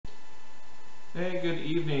Hey, good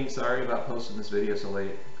evening. Sorry about posting this video so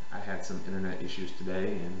late. I had some internet issues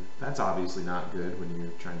today, and that's obviously not good when you're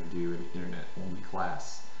trying to do an internet-only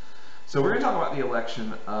class. So we're going to talk about the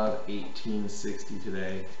election of 1860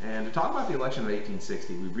 today. And to talk about the election of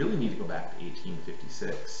 1860, we really need to go back to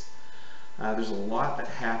 1856. There's a lot that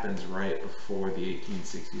happens right before the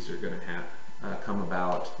 1860s are going to come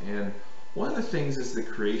about. And one of the things is the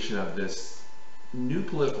creation of this new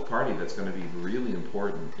political party that's going to be really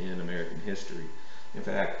important in American history. In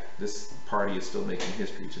fact, this party is still making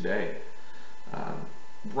history today. Um,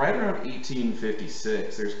 right around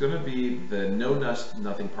 1856, there's going to be the Know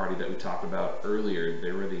Nothing Party that we talked about earlier.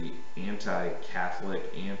 They were the anti-Catholic,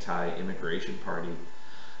 anti-immigration party.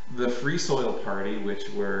 The Free Soil Party, which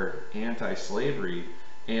were anti-slavery,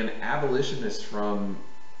 and abolitionists from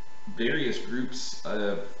various groups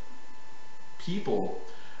of people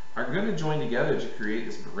are going to join together to create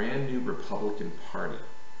this brand new Republican Party.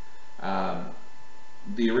 Um,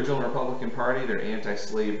 the original Republican Party, they're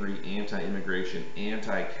anti-slavery, anti-immigration,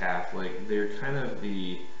 anti-Catholic. They're kind of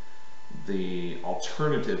the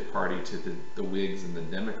alternative party to the Whigs and the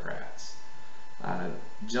Democrats.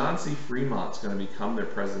 John C. Fremont's going to become their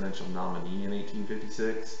presidential nominee in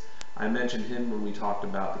 1856. I mentioned him when we talked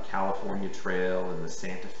about the California Trail and the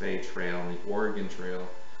Santa Fe Trail and the Oregon Trail.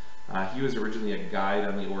 He was originally a guide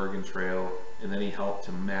on the Oregon Trail, and then he helped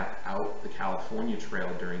to map out the California Trail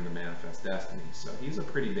during the Manifest Destiny, so he's a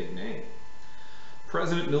pretty big name.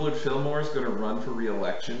 President Millard Fillmore is going to run for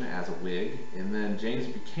re-election as a Whig, and then James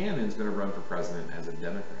Buchanan is going to run for president as a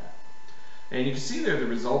Democrat. And you can see there the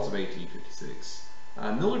results of 1856.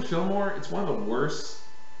 Millard Fillmore, it's one of the worst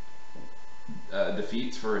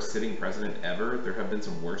defeats for a sitting president ever. There have been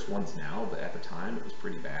some worse ones now, but at the time it was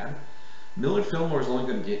pretty bad. Millard Fillmore is only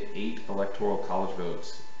going to get 8 electoral college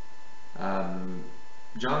votes.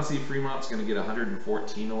 John C. Fremont's going to get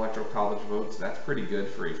 114 electoral college votes. That's pretty good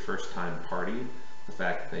for a first-time party, the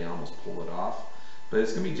fact that they almost pull it off. But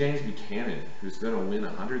it's going to be James Buchanan who's going to win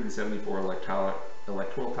 174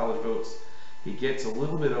 electoral college votes. He gets a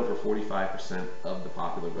little bit over 45% of the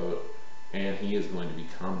popular vote, and he is going to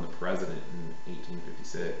become the president in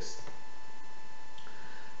 1856.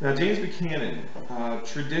 Now, James Buchanan,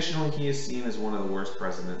 traditionally he is seen as one of the worst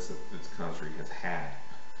presidents that this country has had.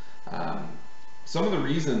 Some of the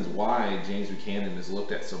reasons why James Buchanan is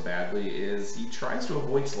looked at so badly is he tries to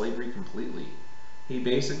avoid slavery completely. He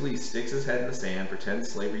basically sticks his head in the sand,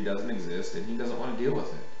 pretends slavery doesn't exist, and he doesn't want to deal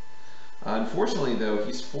with it. Unfortunately, though,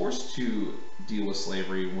 he's forced to deal with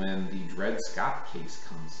slavery when the Dred Scott case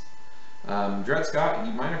comes. Dred Scott,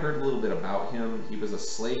 you might have heard a little bit about him. He was a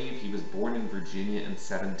slave. He was born in Virginia in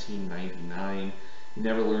 1799. He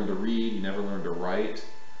never learned to read. He never learned to write.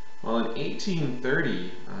 Well, in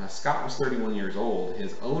 1830, Scott was 31 years old.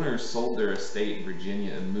 His owners sold their estate in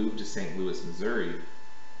Virginia and moved to St. Louis, Missouri.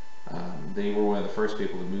 They were one of the first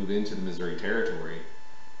people to move into the Missouri Territory.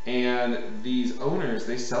 And these owners,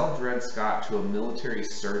 they sell Dred Scott to a military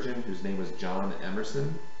surgeon whose name was John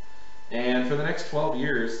Emerson. And for the next 12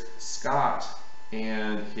 years, Scott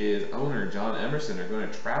and his owner, John Emerson, are going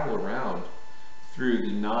to travel around through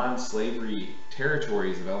the non-slavery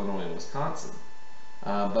territories of Illinois and Wisconsin.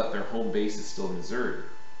 But their home base is still Missouri.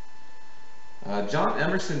 John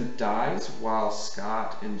Emerson dies while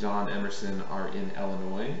Scott and John Emerson are in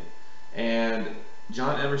Illinois. And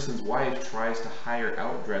John Emerson's wife tries to hire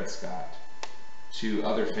out Dred Scott to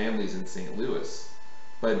other families in St. Louis.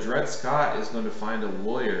 But Dred Scott is going to find a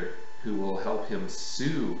lawyer who will help him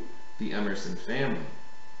sue the Emerson family.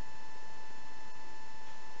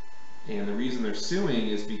 And the reason they're suing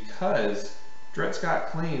is because Dred Scott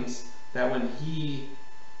claims that when he,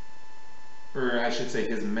 or I should say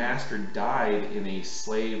his master, died in a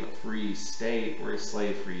slave-free state or a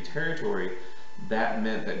slave-free territory, that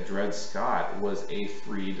meant that Dred Scott was a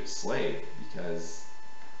freed slave because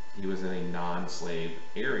he was in a non-slave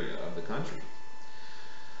area of the country.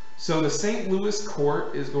 So the St. Louis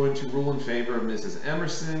court is going to rule in favor of Mrs.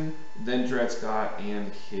 Emerson. Then Dred Scott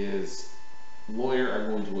and his lawyer are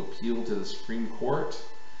going to appeal to the Supreme Court.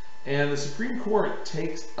 And the Supreme Court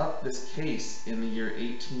takes up this case in the year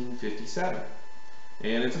 1857.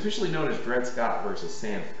 And it's officially known as Dred Scott versus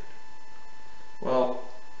Sandford. Well,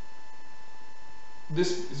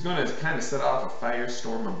 this is going to kind of set off a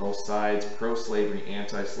firestorm on both sides. Pro-slavery,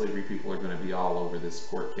 anti-slavery people are going to be all over this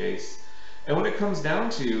court case. And what it comes down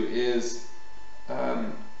to is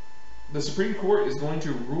the Supreme Court is going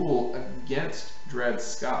to rule against Dred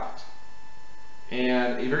Scott.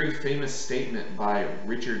 And a very famous statement by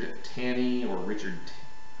Roger Taney,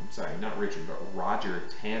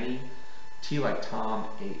 T like Tom,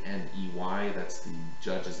 A-N-E-Y, that's the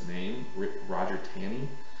judge's name, Roger Taney.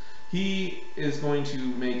 He is going to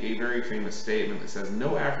make a very famous statement that says,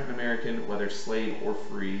 "No African American, whether slave or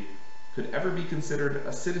free, could ever be considered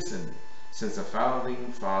a citizen, since the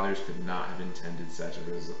founding fathers could not have intended such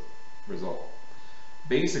a result."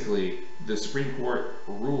 Basically, the Supreme Court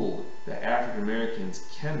ruled that African Americans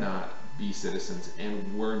cannot be citizens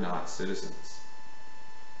and were not citizens.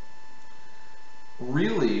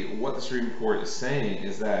 Really, what the Supreme Court is saying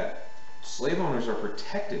is that slave owners are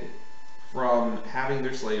protected from having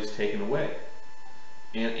their slaves taken away.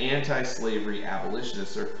 And anti-slavery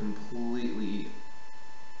abolitionists are completely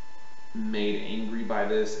made angry by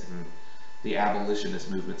this, and the abolitionist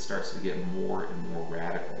movement starts to get more and more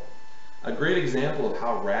radical. A great example of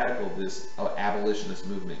how radical this abolitionist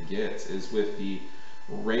movement gets is with the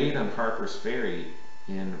raid on Harper's Ferry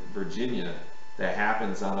in Virginia that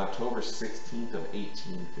happens on October 16th of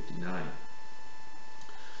 1859.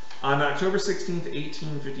 On October 16th,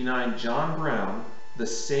 1859, John Brown, the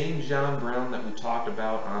same John Brown that we talked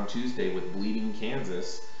about on Tuesday with Bleeding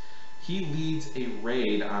Kansas, he leads a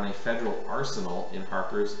raid on a federal arsenal in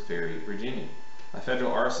Harper's Ferry, Virginia. A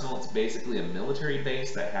federal arsenal, it's basically a military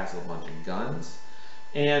base that has a bunch of guns.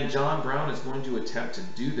 And John Brown is going to attempt to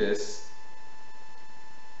do this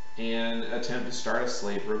and attempt to start a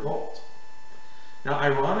slave revolt. Now,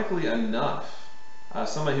 ironically enough,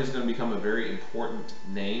 somebody who's going to become a very important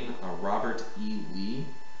name, Robert E. Lee.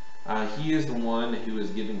 He is the one who is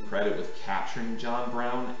given credit with capturing John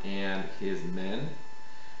Brown and his men.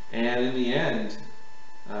 And in the end,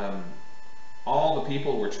 all the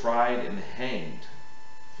people were tried and hanged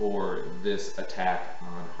for this attack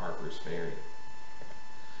on Harper's Ferry.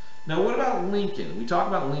 Now, what about Lincoln? We talk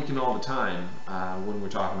about Lincoln all the time when we're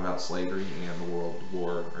talking about slavery and the World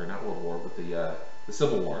War, or not World War, but the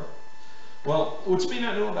Civil War. Well, what you may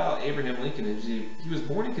not know about Abraham Lincoln is he was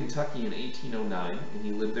born in Kentucky in 1809, and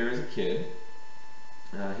he lived there as a kid.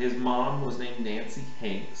 His mom was named Nancy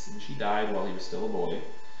Hanks, and she died while he was still a boy.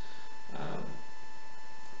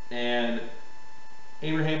 And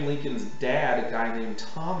Abraham Lincoln's dad, a guy named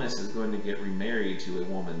Thomas, is going to get remarried to a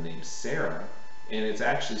woman named Sarah. And it's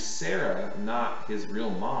actually Sarah, not his real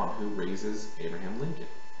mom, who raises Abraham Lincoln.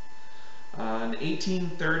 In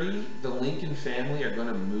 1830, the Lincoln family are going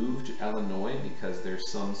to move to Illinois because there's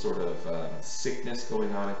some sort of sickness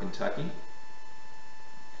going on in Kentucky.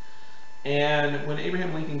 And when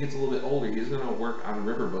Abraham Lincoln gets a little bit older, he's going to work on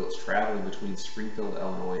riverboats traveling between Springfield,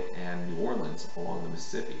 Illinois, and New Orleans along the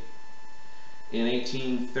Mississippi. In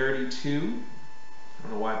 1832, I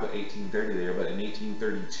don't know why I put 1830 there, but in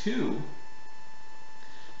 1832,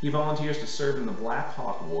 he volunteers to serve in the Black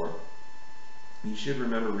Hawk War. You should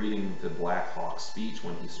remember reading the Black Hawk speech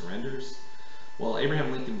when he surrenders. Well,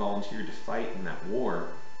 Abraham Lincoln volunteered to fight in that war,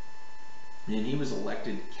 and he was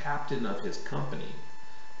elected captain of his company,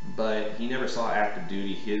 but he never saw active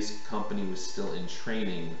duty. His company was still in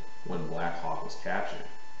training when Black Hawk was captured.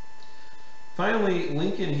 Finally,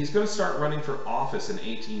 Lincoln, he's going to start running for office in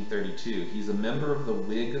 1832. He's a member of the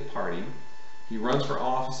Whig Party. He runs for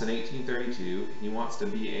office in 1832. He wants to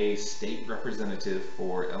be a state representative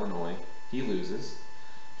for Illinois. He loses.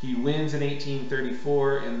 He wins in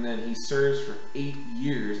 1834, and then he serves for 8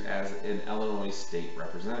 years as an Illinois state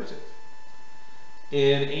representative.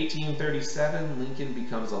 In 1837, Lincoln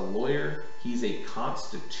becomes a lawyer. He's a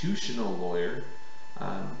constitutional lawyer.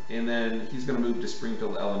 And then he's going to move to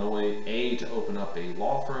Springfield, Illinois, A, to open up a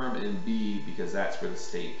law firm, and B, because that's where the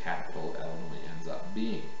state capital of Illinois ends up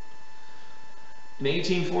being. In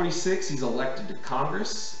 1846, he's elected to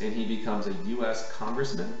Congress, and he becomes a U.S.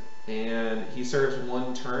 congressman. And he serves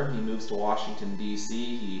one term. He moves to Washington,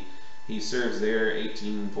 D.C. He serves there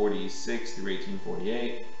 1846 through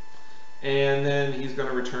 1848. And then he's going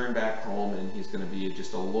to return back home, and he's going to be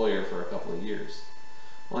just a lawyer for a couple of years.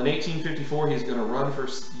 Well, in 1854, he's going to run for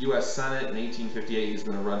U.S. Senate. In 1858, he's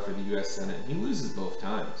going to run for the U.S. Senate. And he loses both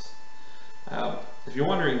times. If you're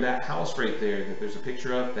wondering, that house right there that there's a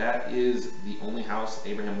picture of, that is the only house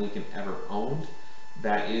Abraham Lincoln ever owned.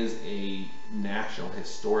 That is a National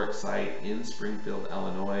Historic Site in Springfield,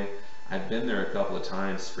 Illinois. I've been there a couple of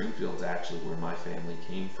times. Springfield's actually where my family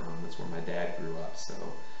came from. That's where my dad grew up. So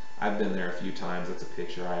I've been there a few times. That's a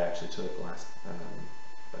picture I actually took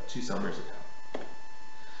about 2 summers ago.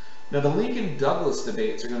 Now, the Lincoln-Douglas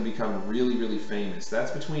debates are going to become really, really famous.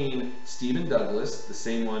 That's between Stephen Douglas, the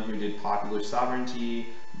same one who did Popular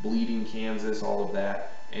Sovereignty, Bleeding Kansas, all of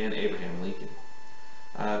that, and Abraham Lincoln.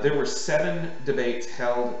 There were 7 debates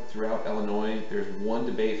held throughout Illinois. There's 1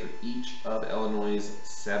 debate for each of Illinois'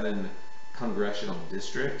 7 congressional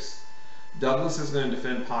districts. Douglas is going to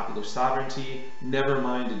defend popular sovereignty. Never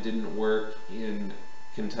mind, it didn't work in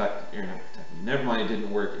Kentucky, or not Kentucky, never mind, it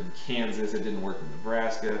didn't work in Kansas, it didn't work in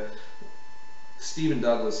Nebraska. Stephen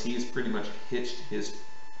Douglas, he's pretty much hitched his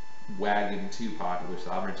wagon to popular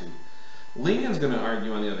sovereignty. Lincoln's going to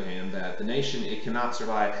argue, on the other hand, that the nation, it cannot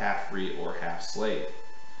survive half free or half slave.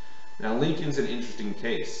 Now, Lincoln's an interesting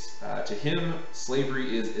case. To him,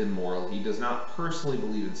 slavery is immoral. He does not personally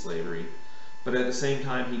believe in slavery, but at the same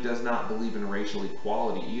time, he does not believe in racial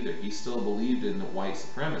equality either. He still believed in white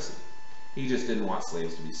supremacy. He just didn't want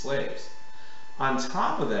slaves to be slaves. On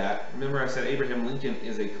top of that, remember I said Abraham Lincoln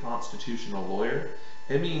is a constitutional lawyer.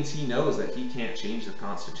 It means he knows that he can't change the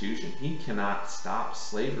Constitution. He cannot stop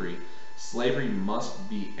slavery. Slavery must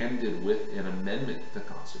be ended with an amendment to the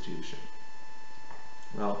Constitution.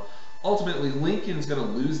 Well, ultimately, Lincoln's going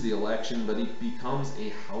to lose the election, but he becomes a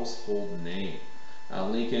household name.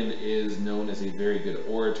 Lincoln is known as a very good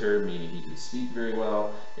orator, meaning he can speak very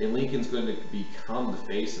well, and Lincoln's going to become the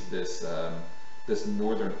face of this this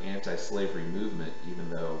northern anti-slavery movement, even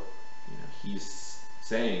though he's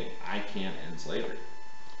saying, I can't end slavery.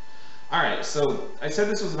 All right, so I said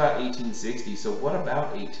this was about 1860, so what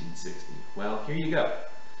about 1860? Well, here you go.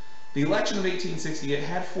 The election of 1860, it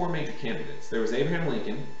had four major candidates. There was Abraham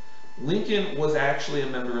Lincoln. Lincoln was actually a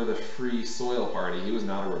member of the Free Soil Party. He was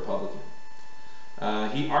not a Republican.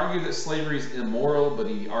 He argued that slavery is immoral, but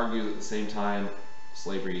he argued at the same time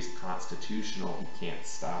slavery is constitutional. He can't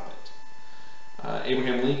stop it.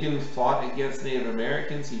 Abraham Lincoln fought against Native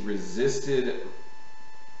Americans. He resisted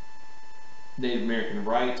Native American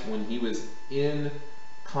rights when he was in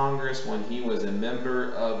Congress, when he was a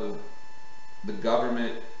member of the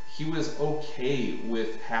government. He was okay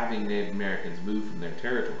with having Native Americans move from their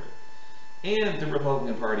territory. And the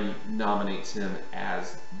Republican Party nominates him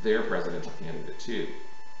as their presidential candidate too.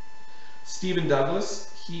 Stephen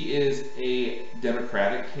Douglas, he is a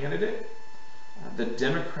Democratic candidate. The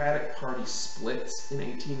Democratic Party splits in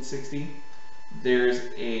 1860. There's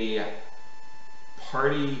a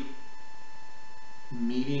party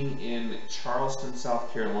meeting in Charleston,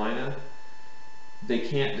 South Carolina. They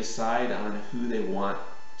can't decide on who they want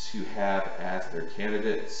to have as their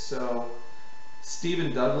candidate, so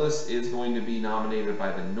Stephen Douglas is going to be nominated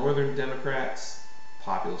by the Northern Democrats.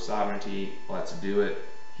 Popular sovereignty, let's do it.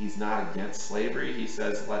 He's not against slavery. He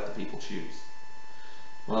says let the people choose.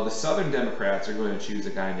 Well, the Southern Democrats are going to choose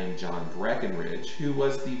a guy named John Breckinridge, who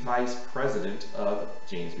was the vice president of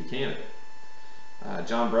James Buchanan.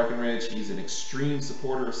 John Breckinridge, he's an extreme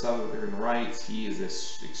supporter of Southern rights. He is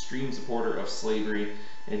an extreme supporter of slavery,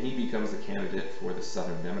 and he becomes the candidate for the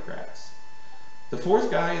Southern Democrats. The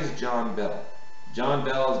fourth guy is John Bell. John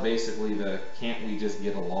Bell is basically the can't we just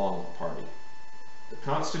get along party. The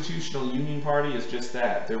Constitutional Union Party is just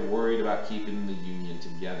that. They're worried about keeping the Union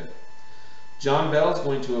together. John Bell is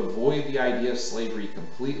going to avoid the idea of slavery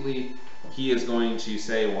completely. He is going to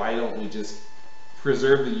say, why don't we just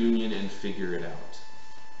preserve the Union and figure it out?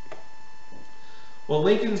 Well,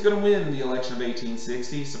 Lincoln's going to win the election of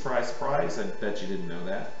 1860. Surprise, surprise. I bet you didn't know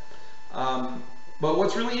that. But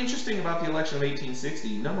what's really interesting about the election of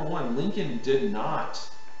 1860, number one, Lincoln did not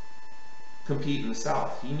compete in the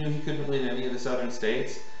South. He knew he couldn't win any of the southern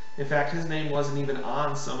states. In fact, his name wasn't even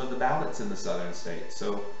on some of the ballots in the southern states.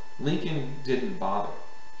 So Lincoln didn't bother.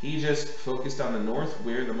 He just focused on the North,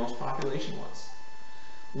 where the most population was.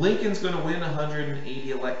 Lincoln's going to win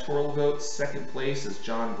 180 electoral votes. Second place is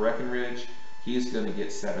John Breckinridge. He's going to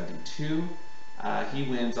get 72. He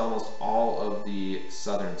wins almost all of the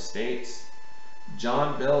southern states.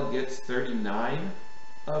 John Bell gets 39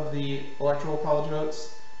 of the electoral college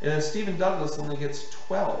votes. And then Stephen Douglas only gets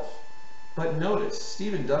 12. But notice,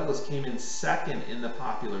 Stephen Douglas came in second in the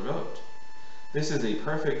popular vote. This is a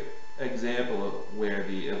perfect example of where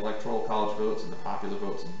the electoral college votes and the popular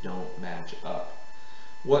votes don't match up.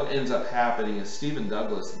 What ends up happening is Stephen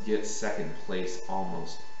Douglas gets second place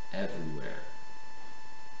almost everywhere.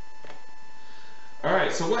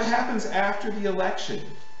 Alright, so what happens after the election?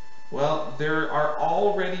 Well, there are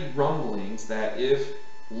already rumblings that if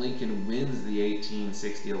Lincoln wins the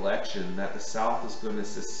 1860 election, that the South is going to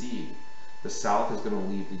secede. The South is going to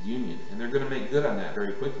leave the Union, and they're going to make good on that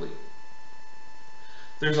very quickly.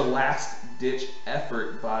 There's a last-ditch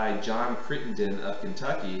effort by John Crittenden of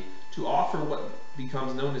Kentucky to offer what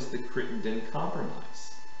becomes known as the Crittenden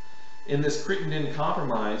Compromise. In this Crittenden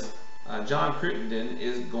Compromise, John Crittenden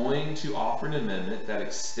is going to offer an amendment that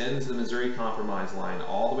extends the Missouri Compromise line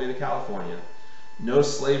all the way to California. No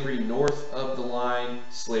slavery north of the line.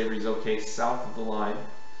 Slavery is okay south of the line.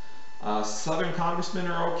 Southern congressmen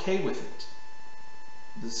are okay with it.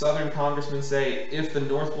 The Southern congressmen say, if the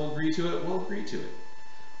North will agree to it, we'll agree to it.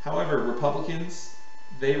 However, Republicans,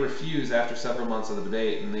 they refuse after several months of the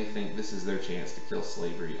debate, and they think this is their chance to kill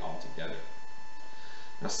slavery altogether.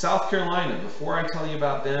 Now, South Carolina, before I tell you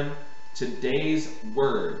about them, today's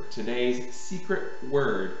word, today's secret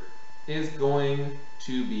word, is going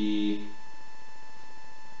to be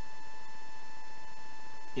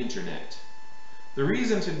internet. The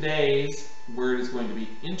reason today's word is going to be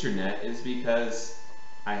internet is because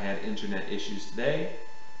I had internet issues today,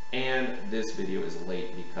 and this video is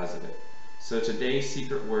late because of it. So today's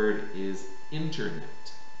secret word is internet.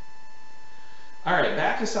 All right,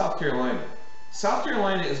 back to South Carolina. South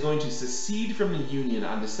Carolina is going to secede from the Union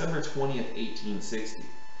on December 20th, 1860.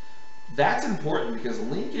 That's important because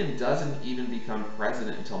Lincoln doesn't even become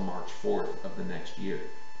president until March 4th of the next year.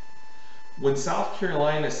 When South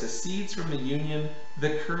Carolina secedes from the Union,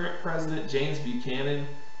 the current president, James Buchanan,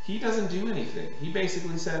 he doesn't do anything. He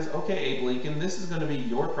basically says, okay, Abe Lincoln, this is going to be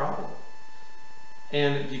your problem.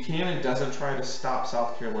 And Buchanan doesn't try to stop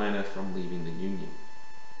South Carolina from leaving the Union.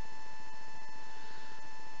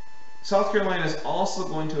 South Carolina is also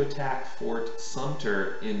going to attack Fort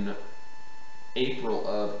Sumter in April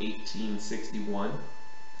of 1861.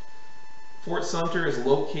 Fort Sumter is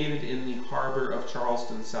located in the harbor of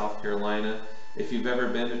Charleston, South Carolina. If you've ever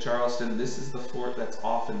been to Charleston, this is the fort that's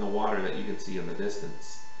off in the water that you can see in the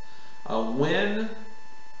distance. When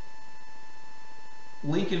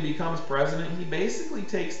Lincoln becomes president, he basically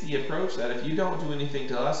takes the approach that if you don't do anything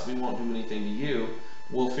to us, we won't do anything to you.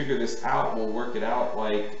 We'll figure this out, we'll work it out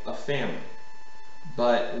like a family.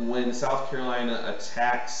 But when South Carolina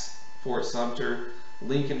attacks Fort Sumter,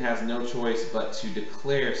 Lincoln has no choice but to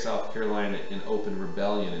declare South Carolina in open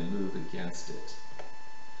rebellion and move against it.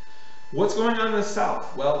 What's going on in the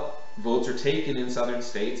South? Well, votes are taken in southern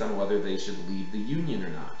states on whether they should leave the Union or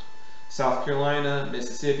not. South Carolina,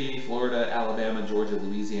 Mississippi, Florida, Alabama, Georgia,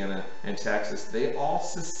 Louisiana, and Texas, they all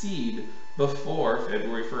secede before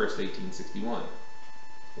February 1st, 1861.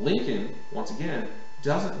 Lincoln, once again,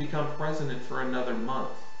 doesn't become president for another month.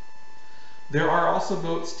 There are also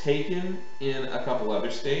votes taken in a couple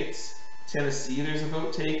other states. Tennessee, there's a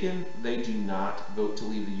vote taken. They do not vote to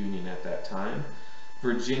leave the Union at that time.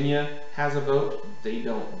 Virginia has a vote. They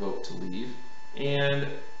don't vote to leave. And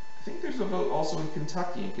I think there's a vote also in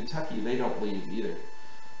Kentucky. In Kentucky, they don't leave either.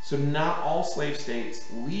 So not all slave states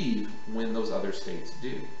leave when those other states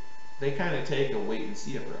do. They kind of take a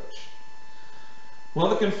wait-and-see approach. Well,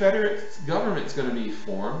 the Confederate government is going to be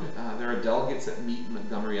formed. There are delegates that meet in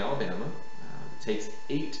Montgomery, Alabama. It takes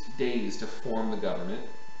 8 days to form the government.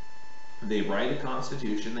 They write a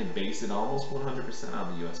constitution. They base it almost 100%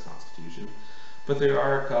 on the U.S. Constitution. But there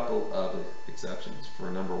are a couple of exceptions. For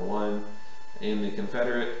number one, in the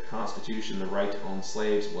Confederate Constitution, the right to own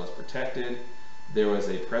slaves was protected. There was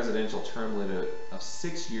a presidential term limit of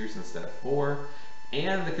 6 years instead of 4.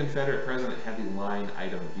 And the Confederate president had the line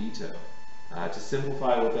item veto. To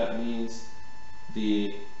simplify what that means,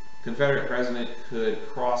 the Confederate president could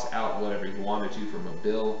cross out whatever he wanted to from a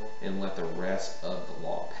bill and let the rest of the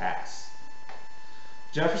law pass.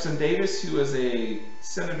 Jefferson Davis, who is a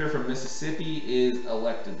senator from Mississippi, is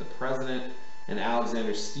elected the president, and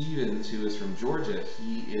Alexander Stephens, who is from Georgia,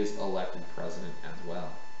 he is elected president as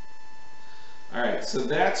well. All right, so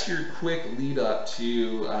that's your quick lead up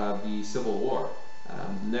to the Civil War.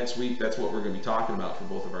 Next week, that's what we're going to be talking about for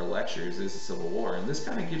both of our lectures, is the Civil War. And this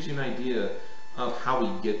kind of gives you an idea of how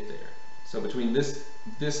we get there. So between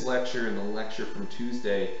this lecture and the lecture from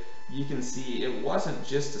Tuesday, you can see it wasn't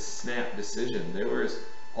just a snap decision. There was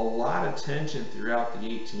a lot of tension throughout the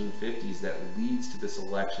 1850s that leads to this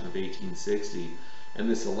election of 1860. And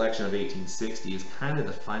this election of 1860 is kind of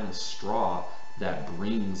the final straw that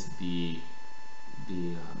brings the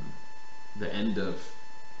end of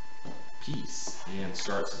peace and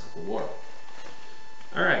starts the Civil War.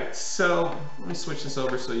 All right, so let me switch this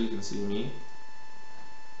over so you can see me.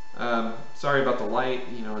 Sorry about the light,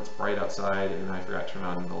 you know, it's bright outside and I forgot to turn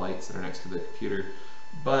on the lights that are next to the computer.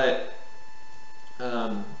 But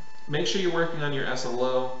make sure you're working on your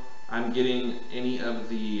SLO. I'm getting any of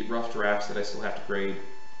the rough drafts that I still have to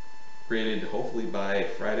graded hopefully by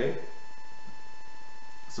Friday.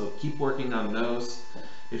 So keep working on those.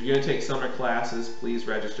 If you're going to take summer classes, please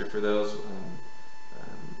register for those.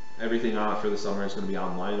 Everything on for the summer is going to be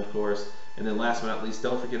online, of course. And then last but not least,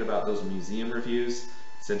 don't forget about those museum reviews.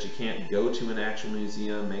 Since you can't go to an actual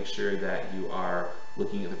museum, make sure that you are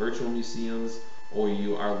looking at the virtual museums or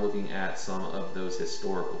you are looking at some of those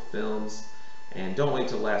historical films. And don't wait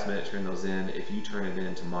till the last minute to turn those in. If you turn it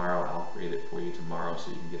in tomorrow, I'll grade it for you tomorrow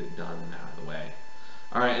so you can get it done and out of the way.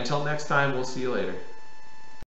 All right, until next time, we'll see you later.